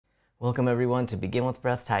Welcome everyone to Begin with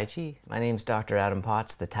Breath Tai Chi. My name is Dr. Adam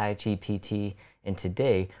Potts, the Tai Chi PT, and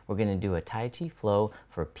today we're going to do a Tai Chi flow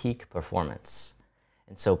for peak performance.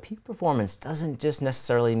 And so peak performance doesn't just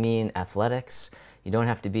necessarily mean athletics. You don't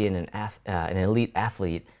have to be an elite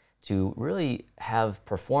athlete to really have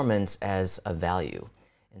performance as a value.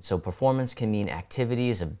 And so performance can mean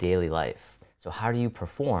activities of daily life. So how do you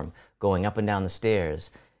perform? Going up and down the stairs,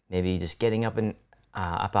 maybe just getting up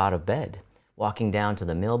out of bed, walking down to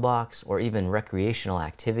the mailbox, or even recreational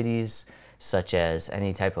activities such as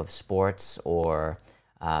any type of sports or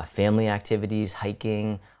family activities,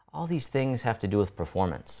 hiking. All these things have to do with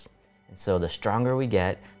performance. And so the stronger we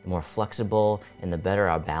get, the more flexible and the better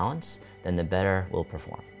our balance, then the better we'll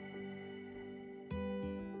perform.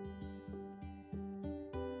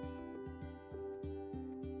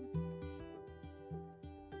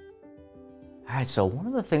 All right, so one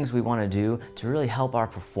of the things we want to do to really help our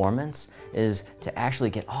performance is to actually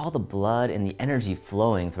get all the blood and the energy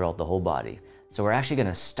flowing throughout the whole body. So we're actually going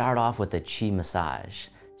to start off with a Chi massage.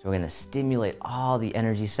 So we're going to stimulate all the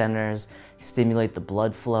energy centers, stimulate the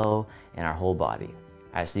blood flow in our whole body.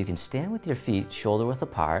 All right, so you can stand with your feet shoulder width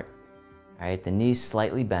apart, all right, the knees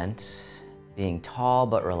slightly bent, being tall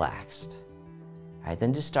but relaxed. All right,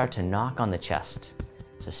 then just start to knock on the chest.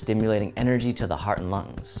 So stimulating energy to the heart and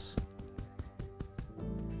lungs.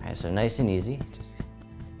 All right, so nice and easy.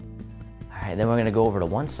 All right, then we're gonna go over to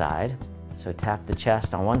one side. So tap the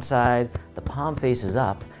chest on one side, the palm faces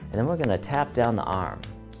up, and then we're gonna tap down the arm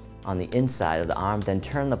on the inside of the arm, then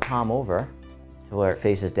turn the palm over to where it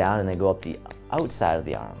faces down and then go up the outside of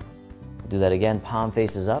the arm. Do that again, palm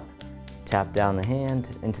faces up, tap down the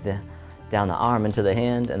hand, down the arm into the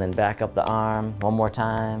hand, and then back up the arm. One more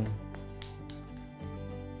time.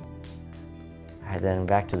 All right, then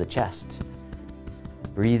back to the chest.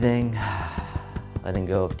 Breathing, letting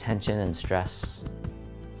go of tension and stress.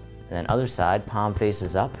 And then other side, palm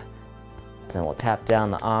faces up. Then we'll tap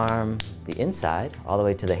down the arm, the inside, all the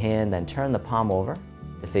way to the hand, then turn the palm over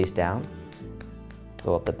to face down.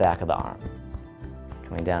 Go up the back of the arm.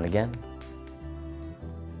 Coming down again.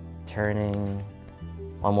 Turning.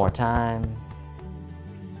 One more time.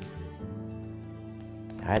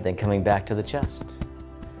 All right, then coming back to the chest.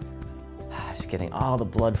 Just getting all the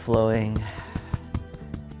blood flowing.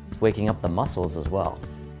 Waking up the muscles as well.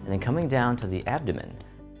 And then coming down to the abdomen,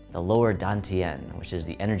 the lower dantian, which is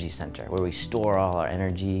the energy center, where we store all our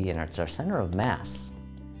energy and it's our center of mass.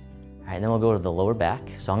 All right, and then we'll go to the lower back.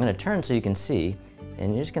 So I'm gonna turn so you can see,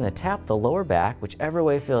 and you're just gonna tap the lower back, whichever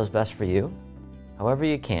way feels best for you, however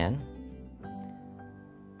you can.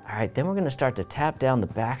 All right, then we're gonna start to tap down the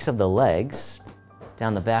backs of the legs,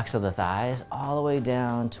 down the backs of the thighs, all the way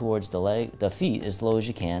down towards the feet as low as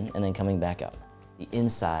you can, and then coming back up. The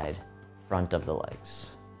inside front of the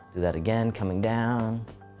legs. Do that again, coming down,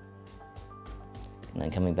 and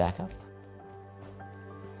then coming back up.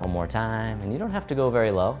 One more time, and you don't have to go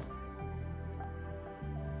very low.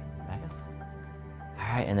 Back up.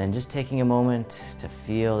 All right, and then just taking a moment to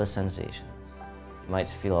feel the sensations. You might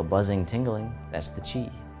feel a buzzing, tingling. That's the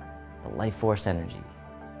Chi, the life force energy.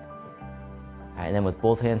 All right, and then with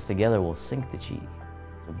both hands together, we'll sync the Chi.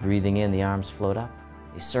 So breathing in, the arms float up.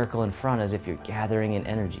 You circle in front as if you're gathering in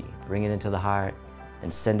energy. Bring it into the heart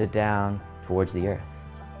and send it down towards the earth.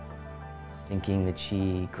 Sinking the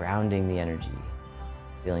Chi, grounding the energy,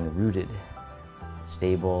 feeling rooted,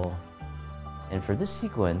 stable. And for this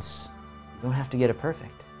sequence, you don't have to get it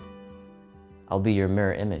perfect. I'll be your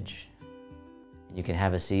mirror image. And you can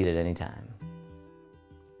have a seat at any time.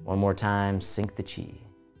 One more time, sink the Chi.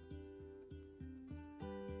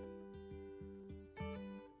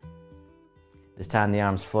 This time the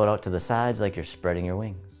arms float out to the sides like you're spreading your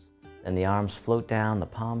wings. Then the arms float down, the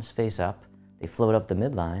palms face up. They float up the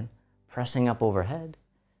midline, pressing up overhead,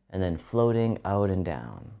 and then floating out and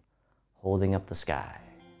down, holding up the sky.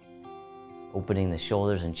 Opening the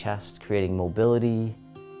shoulders and chest, creating mobility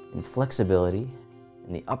and flexibility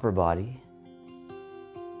in the upper body.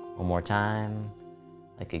 One more time,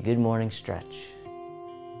 like a good morning stretch.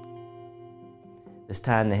 This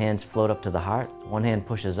time the hands float up to the heart. One hand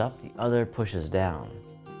pushes up, the other pushes down,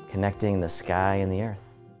 connecting the sky and the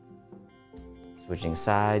earth. Switching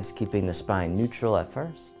sides, keeping the spine neutral at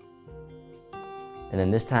first. And then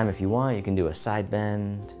this time, if you want, you can do a side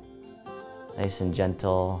bend, nice and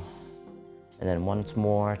gentle. And then once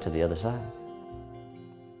more to the other side.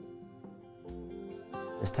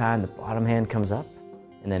 This time the bottom hand comes up,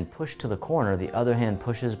 and then push to the corner, the other hand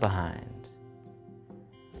pushes behind.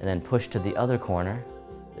 And then push to the other corner,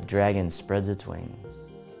 the dragon spreads its wings.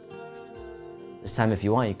 This time, if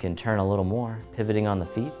you want, you can turn a little more, pivoting on the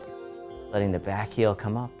feet, letting the back heel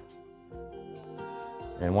come up.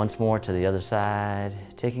 then once more to the other side,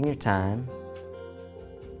 taking your time.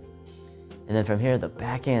 And then from here, the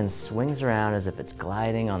back hand swings around as if it's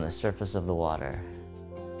gliding on the surface of the water.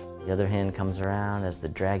 The other hand comes around as the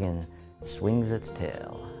dragon swings its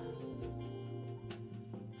tail.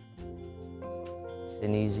 Nice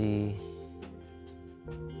and easy.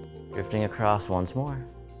 Drifting across once more.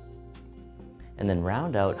 And then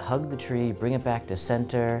round out, hug the tree, bring it back to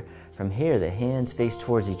center. From here, the hands face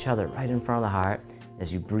towards each other, right in front of the heart.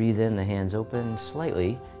 As you breathe in, the hands open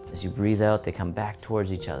slightly. As you breathe out, they come back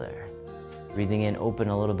towards each other. Breathing in, open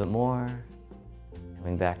a little bit more.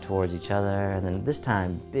 Coming back towards each other. And then this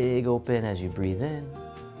time, big open as you breathe in.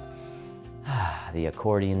 The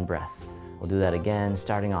accordion breath. We'll do that again,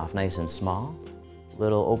 starting off nice and small.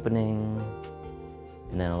 Little opening,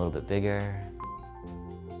 and then a little bit bigger.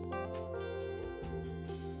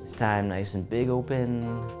 This time, nice and big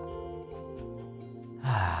open.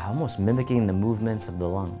 Almost mimicking the movements of the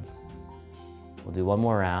lungs. We'll do one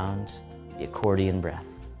more round, the accordion breath.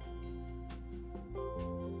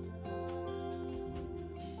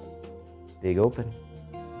 Big open.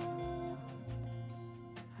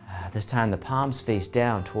 This time the palms face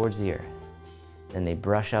down towards the earth. Then they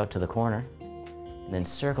brush out to the corner. And then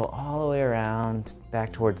circle all the way around,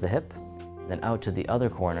 back towards the hip. And then out to the other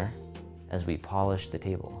corner as we polish the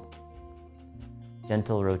table.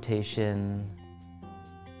 Gentle rotation,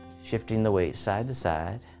 shifting the weight side to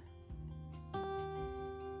side.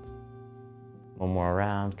 One more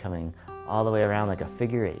round, coming all the way around like a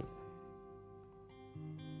figure eight.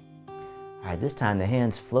 All right, this time the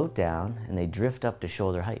hands float down and they drift up to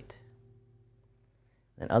shoulder height.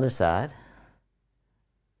 Then other side,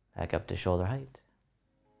 back up to shoulder height.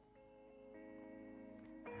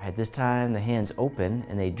 All right, this time the hands open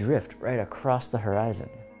and they drift right across the horizon.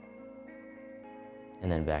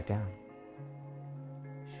 And then back down.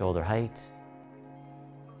 Shoulder height,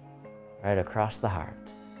 right across the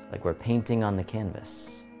heart, like we're painting on the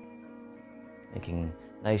canvas. Making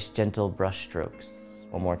nice gentle brush strokes.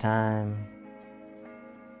 One more time.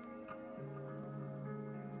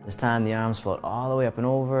 This time the arms float all the way up and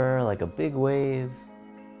over like a big wave.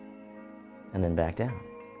 And then back down.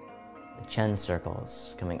 The chin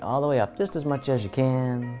circles, coming all the way up just as much as you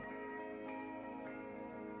can.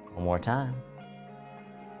 One more time.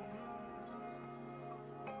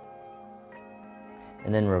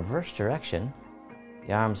 And then reverse direction.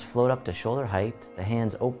 The arms float up to shoulder height, the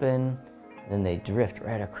hands open, and then they drift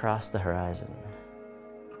right across the horizon.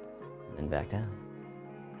 And then back down.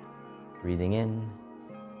 Breathing in,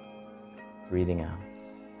 breathing out.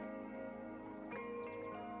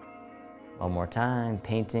 One more time,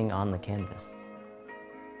 painting on the canvas.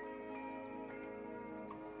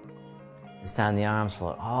 This time the arms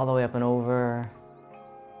float all the way up and over,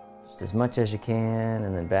 just as much as you can,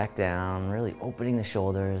 and then back down, really opening the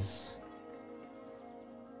shoulders.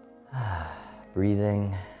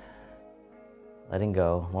 Breathing, letting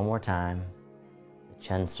go. One more time, the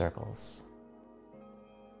chin circles.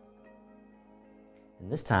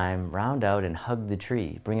 And this time, round out and hug the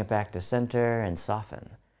tree. Bring it back to center and soften.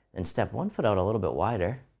 Then step one foot out a little bit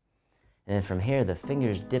wider. And then from here, the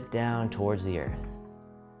fingers dip down towards the earth.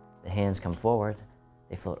 The hands come forward.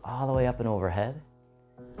 They float all the way up and overhead.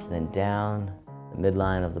 And then down the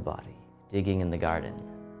midline of the body, digging in the garden.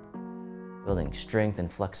 Building strength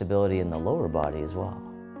and flexibility in the lower body as well.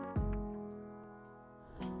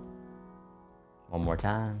 One more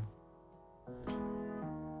time.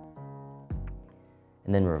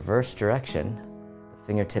 And then reverse direction. The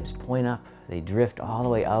fingertips point up. They drift all the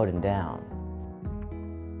way out and down.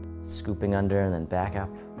 Scooping under and then back up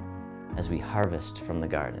as we harvest from the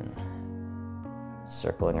garden.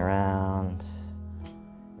 Circling around.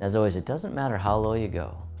 As always, it doesn't matter how low you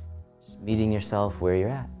go. Just meeting yourself where you're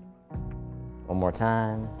at. One more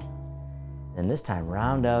time. And this time,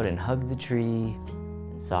 round out and hug the tree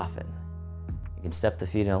and soften. You can step the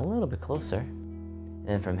feet in a little bit closer. And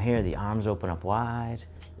then from here, the arms open up wide.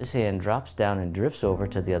 This hand drops down and drifts over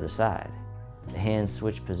to the other side. The hands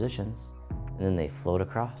switch positions, and then they float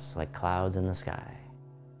across like clouds in the sky.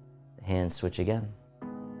 The hands switch again.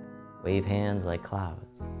 Wave hands like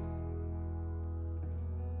clouds.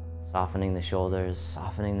 Softening the shoulders,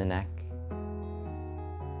 softening the neck.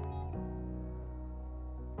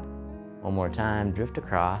 One more time, drift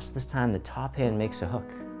across. This time the top hand makes a hook.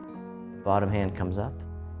 The bottom hand comes up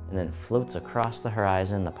and then floats across the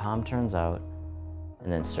horizon. The palm turns out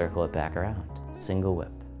and then circle it back around. Single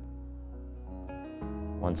whip.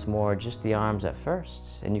 Once more, just the arms at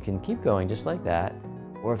first, and you can keep going just like that.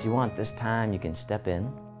 Or if you want, this time you can step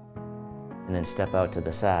in and then step out to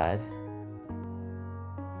the side.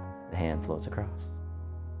 The hand floats across.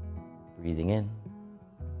 Breathing in,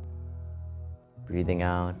 Breathing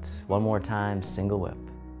out. One more time, single whip.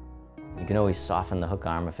 You can always soften the hook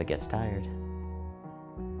arm if it gets tired.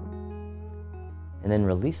 And then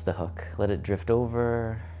release the hook, let it drift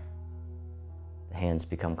over. The hands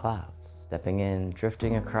become clouds. Stepping in,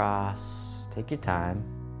 drifting across. Take your time,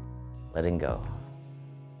 letting go.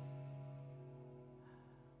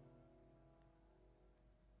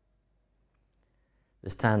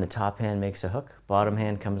 This time the top hand makes a hook, bottom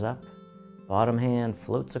hand comes up. Bottom hand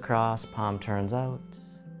floats across, palm turns out.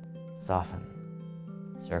 Soften.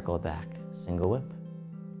 Circle it back, single whip.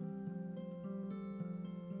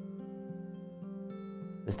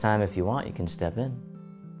 This time, if you want, you can step in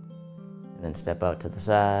and then step out to the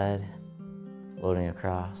side, floating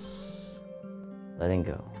across, letting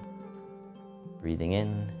go. Breathing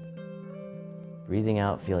in, breathing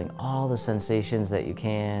out, feeling all the sensations that you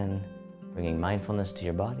can, bringing mindfulness to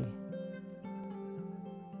your body.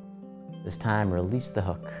 This time, release the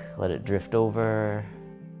hook, let it drift over,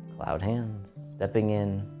 cloud hands, stepping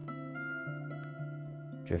in,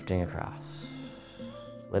 drifting across.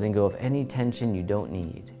 Letting go of any tension you don't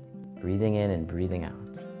need. Breathing in and breathing out.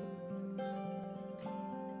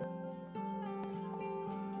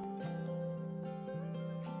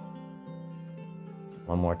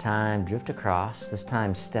 One more time, drift across. This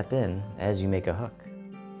time, step in as you make a hook.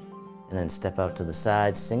 And then step out to the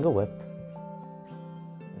side, single whip.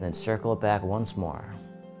 And then circle it back once more.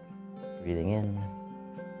 Breathing in,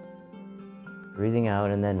 breathing out,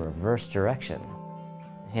 and then reverse direction.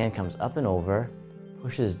 The hand comes up and over,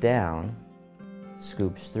 pushes down,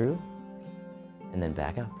 scoops through, and then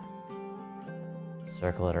back up.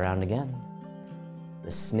 Circle it around again. The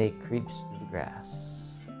snake creeps through the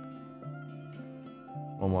grass.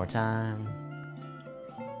 One more time.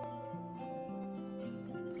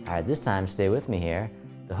 All right, this time stay with me here.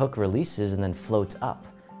 The hook releases and then floats up,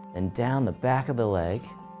 then down the back of the leg,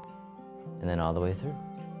 and then all the way through.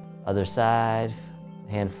 Other side,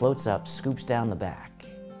 the hand floats up, scoops down the back.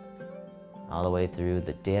 All the way through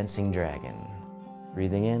the dancing dragon.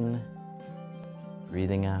 Breathing in,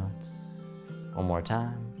 breathing out. One more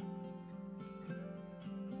time.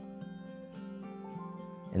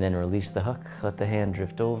 And then release the hook, let the hand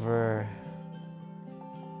drift over.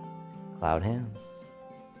 Cloud hands.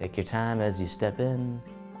 Take your time as you step in.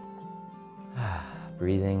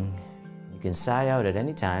 Breathing. You can sigh out at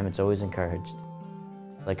any time, it's always encouraged.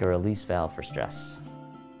 It's like a release valve for stress.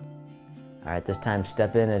 All right, this time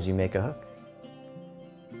step in as you make a hook.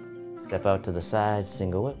 Step out to the side,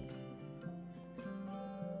 single whip.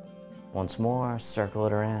 Once more, circle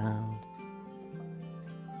it around.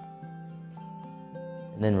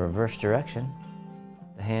 And then reverse direction.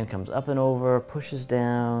 The hand comes up and over, pushes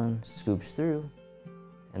down, scoops through,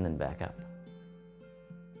 and then back up.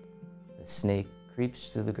 The snake creeps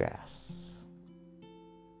through the grass.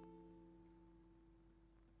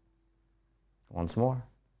 Once more.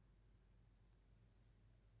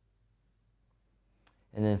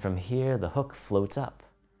 And then from here, the hook floats up.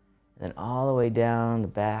 And then all the way down the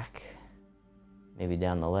back, maybe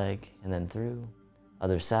down the leg, and then through.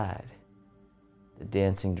 Other side, the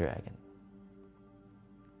dancing dragon.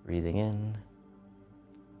 Breathing in,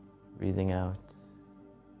 breathing out.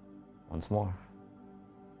 Once more.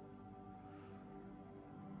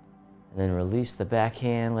 And then release the back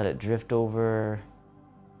hand, let it drift over.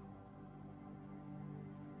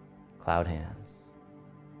 Cloud hands.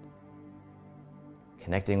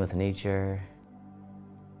 Connecting with nature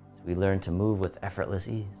as we learn to move with effortless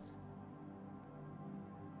ease.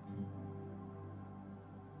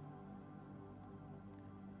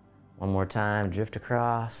 One more time, drift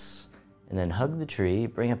across, and then hug the tree,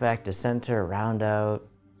 bring it back to center, round out,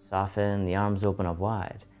 soften, the arms open up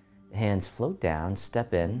wide. The hands float down,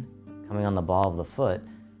 step in, coming on the ball of the foot.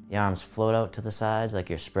 The arms float out to the sides like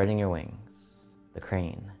you're spreading your wings, the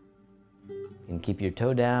crane. You can keep your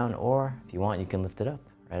toe down, or if you want, you can lift it up,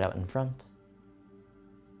 right out in front.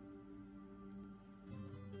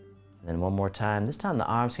 And then one more time. This time the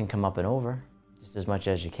arms can come up and over, just as much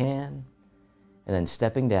as you can. And then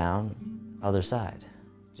stepping down, other side.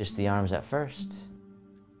 Just the arms at first,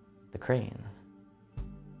 the crane.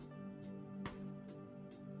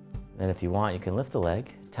 And then if you want, you can lift the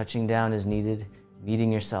leg. Touching down as needed,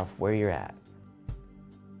 meeting yourself where you're at.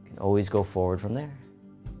 You can always go forward from there.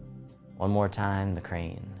 One more time, the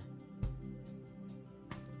crane.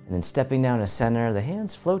 And then stepping down to center, the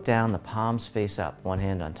hands float down, the palms face up, one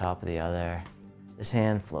hand on top of the other. This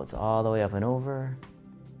hand floats all the way up and over,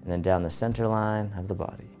 and then down the center line of the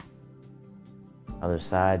body. Other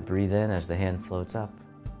side, breathe in as the hand floats up,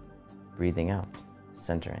 breathing out,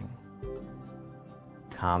 centering.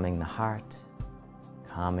 Calming the heart,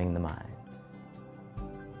 calming the mind.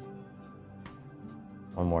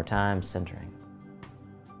 One more time, centering.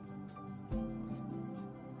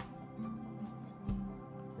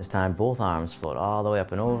 This time, both arms float all the way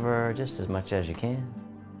up and over, just as much as you can.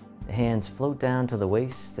 The hands float down to the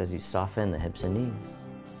waist as you soften the hips and knees.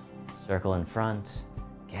 Circle in front,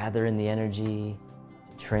 gather in the energy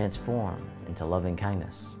to transform into loving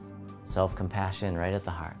kindness, self-compassion right at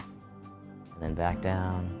the heart. And then back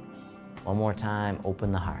down. One more time,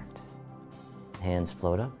 open the heart. Hands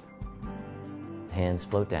float up, hands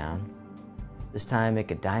float down. This time, make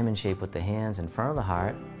a diamond shape with the hands in front of the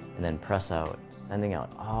heart, and then press out, sending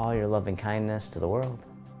out all your loving kindness to the world.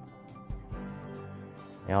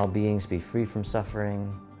 May all beings be free from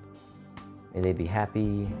suffering. May they be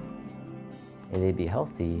happy. May they be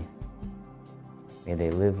healthy. May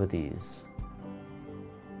they live with ease.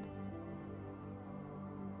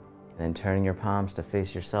 And then turning your palms to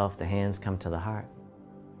face yourself, the hands come to the heart.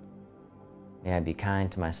 May I be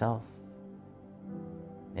kind to myself.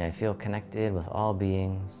 May I feel connected with all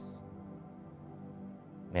beings.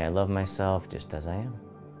 May I love myself just as I am.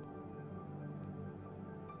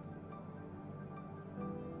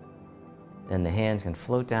 Then the hands can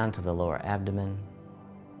float down to the lower abdomen.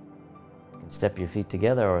 You can step your feet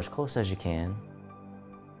together or as close as you can.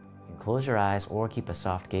 You can close your eyes or keep a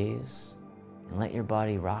soft gaze and let your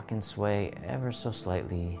body rock and sway ever so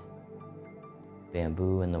slightly.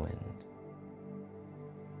 Bamboo in the wind.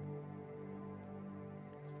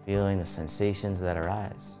 Feeling the sensations that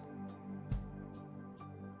arise.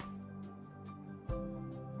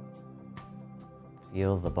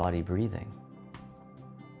 Feel the body breathing.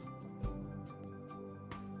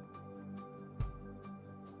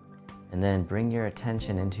 And then bring your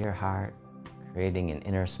attention into your heart, creating an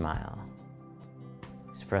inner smile,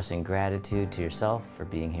 expressing gratitude to yourself for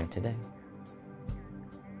being here today.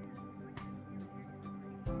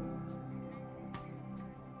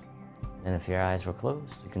 And if your eyes were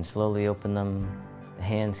closed, you can slowly open them. The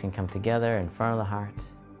hands can come together in front of the heart.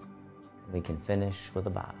 And we can finish with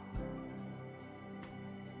a bow.